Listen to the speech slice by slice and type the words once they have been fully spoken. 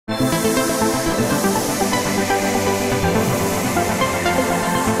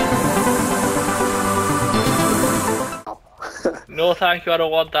No, thank you. I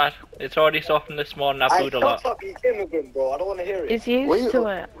don't want that. It's already softened this morning. I booed a lot. Shut up, you immigrant, bro. I don't want to hear it. He's used to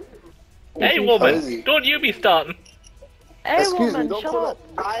it. Hey, woman, don't you be starting. Hey, Excuse woman, me, don't shut call up.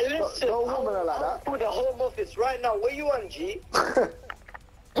 I listen. Don't woman her like that. For the Home Office right now. Where you on, G?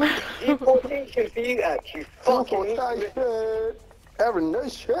 Deportation for you, you fucking Deportation. Every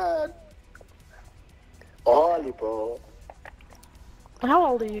nation. Ollie, bro. How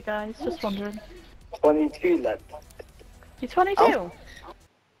old are you guys? Just wondering. 22, lad. You're 22?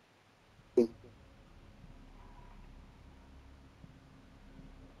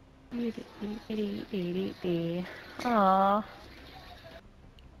 Aww.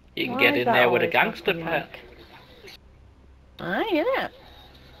 You can get in there with a gangster pet. Aye, yeah.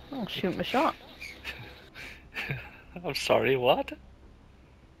 I'll shoot my shot. I'm sorry, what?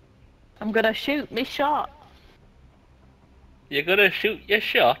 I'm gonna shoot me shot. You're gonna shoot your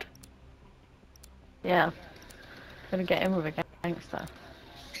shot? Yeah. Gonna get in with a gangster.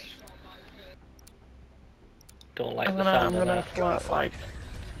 Don't like I'm the gonna sound of that. flirt like.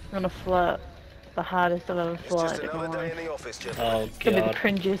 I'm gonna flirt the hardest I've ever flirted in my life. Oh, It's gonna be the God.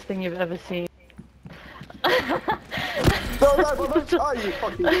 cringiest thing you've ever seen. No, oh, you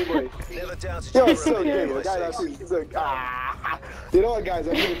fucking gay boy. You're so gay. The guy that's he's like, ah. You know what, guys?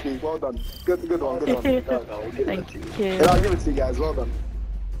 I'll give it to you. Well done. Good one. Thank you. And I'll give it to you guys. Well done.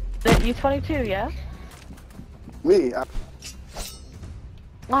 You 22, yeah? Me?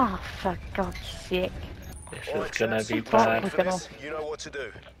 Oh, for God's sake. This is gonna be Fuck, bad. look at all. You know what to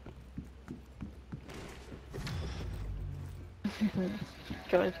do.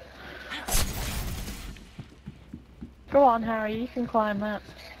 Good. Go on, Harry, you can climb that.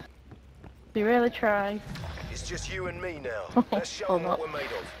 You really try. It's just you and me now. Let's show them what we're made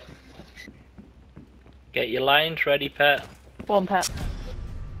of. Get your lines ready, pet. One pet.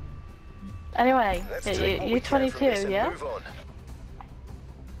 Anyway, Let's take what you're we can from 22, this and yeah? move on.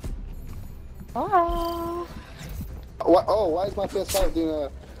 Oh. What? Oh, why is my PS5 doing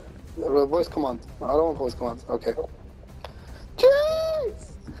a voice command? I don't want voice commands. Okay.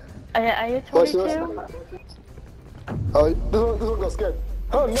 Jeez! Are you Oh, 22? Oh, this one got scared.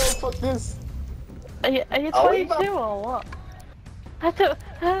 Oh no, fuck this. Are you 22 or what? I don't...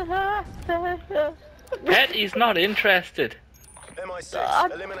 Pet, he's not interested.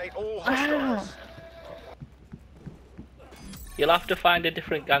 MI6, eliminate all hostiles. You'll have to find a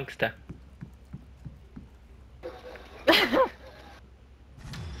different gangster. I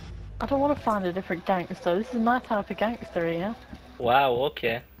don't want to find a different gangster. This is my type of gangster, yeah? Wow,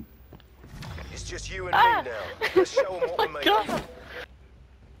 okay. It's just you and me now. Let's show them what we're made of.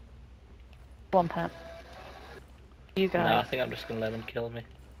 One pet. You guys. No, I think I'm just gonna let him kill me.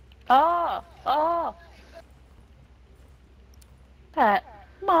 Oh! Oh! Pet,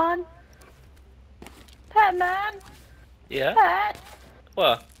 come on. Pet, man. Yeah? Pet,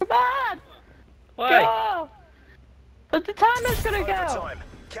 What? come on. Why? Go. But the timer's gonna go. Overtime.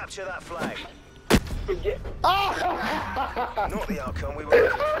 Capture that flag. Not the outcome we were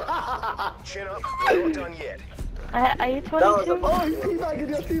looking for. Chin up, we're not done yet. Are you 22? Oh, you teabagging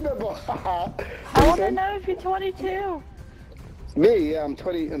your team member. I want to know if you're 22. Me? Yeah, I'm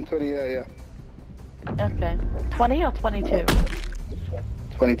 20. Yeah. Okay. 20 or 22?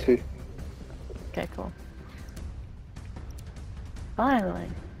 22. Okay, cool. Finally.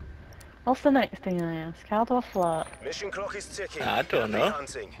 What's the next thing I ask? How do I flirt? Mission clock is ticking. I don't know.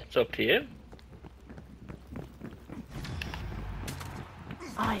 Hunting. It's up to you.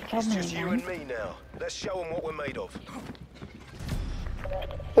 Oh, you got It's me just you again. and me now. Let's show them what we're made of.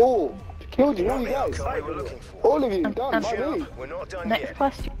 Oh, killed you, all Not you the guys. outcome we were looking for. All of you, done, Chin by me. up, we're not done Next yet.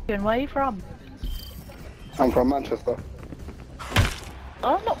 question. Where are you from? I'm from Manchester.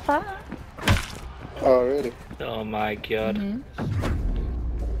 Oh, not far. Oh, really? Oh my god.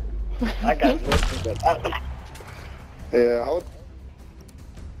 I got nothing but Yeah, how...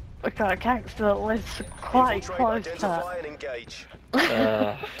 I got a gangster that lives quite Infiltrate, close to identify and engage.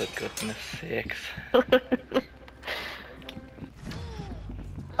 Oh, for goodness sakes.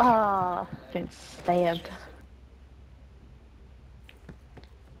 Ah, been stabbed.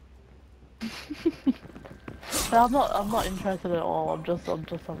 But I'm not interested at all. I'm just having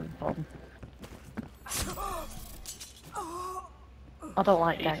fun. I don't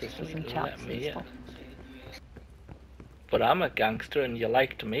like Jesus, gangsters and let chaps me and in. stuff. But I'm a gangster and you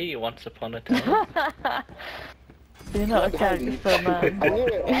liked me once upon a time. You're not a gangster, man. I knew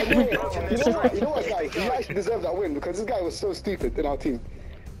it. You know what, guys? You actually deserve that win because this guy was so stupid in our team.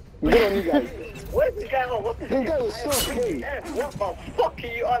 Good on you guys. Where's this guy on? What the This guy was so gay. What the fuck are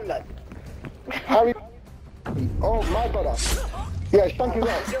you on, lad? Harry. Oh, my brother. Yeah, stunk his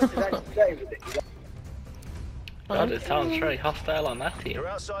ass. God, it sounds very hostile on that team. You're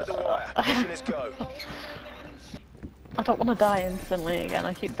outside the wire. Mission is go. I don't want to die instantly again.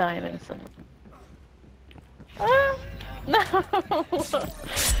 I keep dying instantly. No!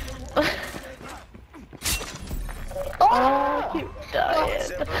 Oh, I keep dying.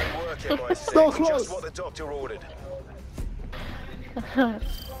 Exemplary work, MI6. So close. Just what the doctor ordered.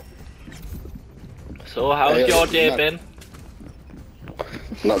 So, how's your day been?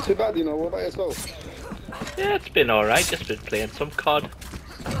 Not too bad, you know. What about yourself? Yeah, it's been alright. Just been playing some COD.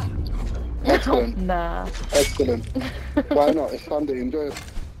 Excellent. Nah. Excellent. Why not? It's Sunday. Enjoy it.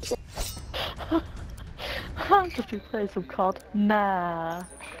 I'll just be playing some COD. Nah.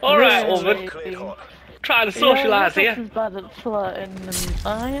 Alright, Really? woman. Cleared hot. Trying to Yeah, socialise you're here. just as bad at flirting than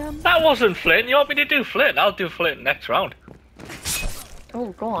I am. That wasn't flirting. You want me to do flirting? I'll do flirting next round. Oh,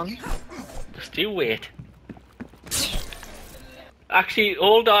 go on. Just you wait. Actually,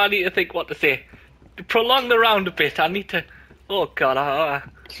 hold on. I need to think what to say. To prolong the round a bit, I need to. Oh God.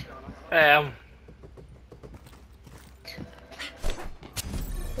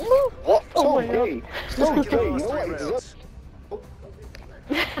 What? Oh my So gay. So gay. You know what? Rounds.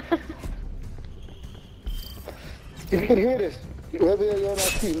 If you can hear this, whether you're on our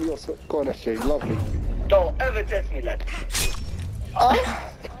team, you're so... Go on, SJ. Lovely. Don't ever test me, lad.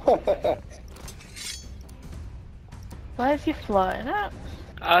 Why is he flirting at?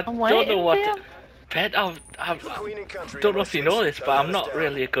 I I'm don't waiting know what. for you. Pet, I Queen and country, don't know if you MI6. know this, but Don't I'm let not us down.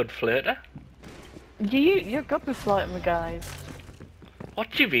 really a good flirter. You're good with flirting with guys. What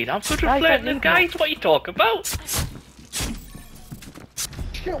do you mean? I'm good I at don't flirting need with guys. What you talk about?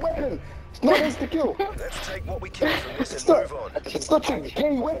 Shit weapon. It's not insta kill. Let's take what we can from this It's and not. move on. It's not a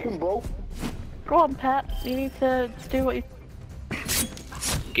gay weapon, bro. Go on, Pat. You need to do what you.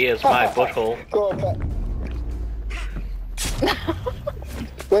 Gears my butthole. Go on, Pat.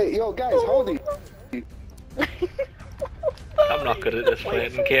 Wait, yo, guys, hold it. I'm not good at this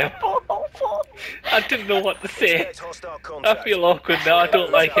flirting game. I didn't know what to say. Detect hostile I contact. feel awkward now. I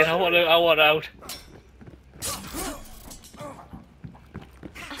don't like it. I want out.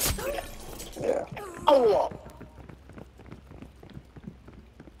 Yeah. Oh,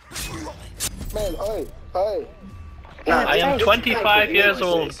 Man, oi. I am 25 years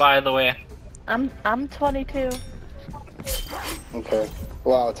old, by the way. I'm 22. Okay.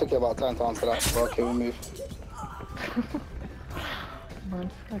 Wow, it took you about 10 to answer that. But okay, we'll move. Nice.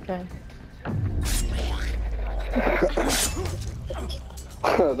 Okay.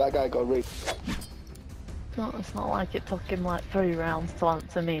 That guy got raped. It's not like it took him like 3 rounds to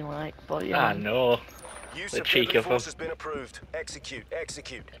answer me, like, but yeah. Ah, no. Use The of cheek deadly of him. force has been approved. Execute.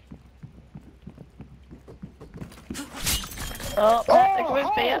 Oh, Pat, there goes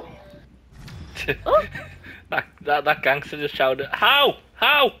Beer. that gangster just shouted, How?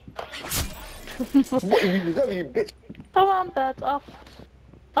 How? What, you bitch? Come on, Pat, off.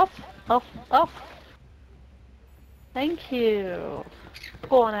 Off. Thank you.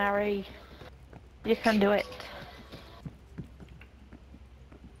 Go on, Harry. You can do it.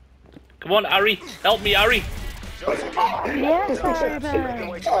 Come on, Ari. Help me, Ari. Yes, Harry,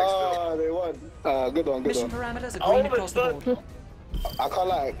 man. Ah, they won. Good one. Parameters are green across the board. I can't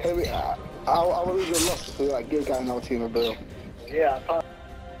lie. I will lose your loss to like gay guy in our team, bro. yeah, I can't.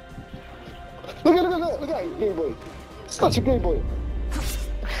 Look at gay boy. Such a gay boy.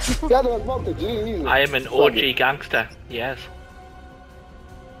 He had an advantage. You didn't use it. I am an OG gangster. Yes.